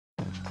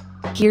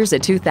Here's a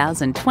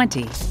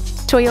 2020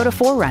 Toyota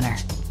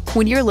 4Runner.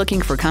 When you're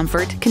looking for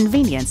comfort,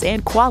 convenience,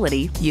 and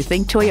quality, you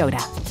think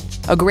Toyota.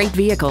 A great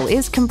vehicle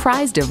is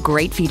comprised of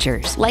great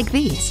features like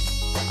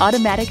these: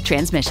 automatic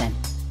transmission,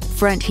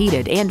 front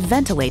heated and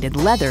ventilated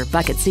leather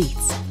bucket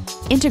seats,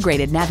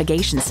 integrated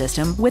navigation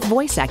system with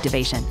voice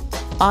activation,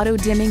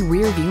 auto-dimming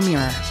rear view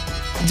mirror,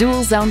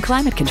 dual zone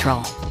climate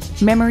control,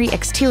 memory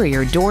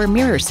exterior door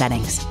mirror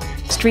settings,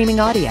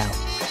 streaming audio,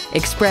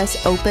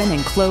 express open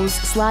and close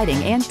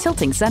sliding and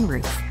tilting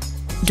sunroof,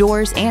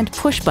 doors and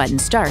push-button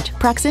start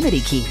proximity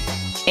key,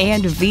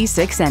 and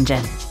V6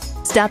 engine.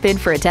 Stop in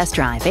for a test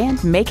drive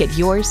and make it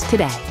yours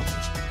today.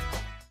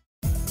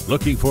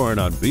 Looking for an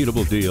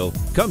unbeatable deal?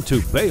 Come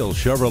to Bale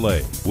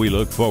Chevrolet. We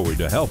look forward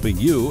to helping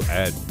you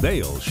at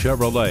Bale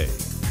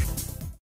Chevrolet.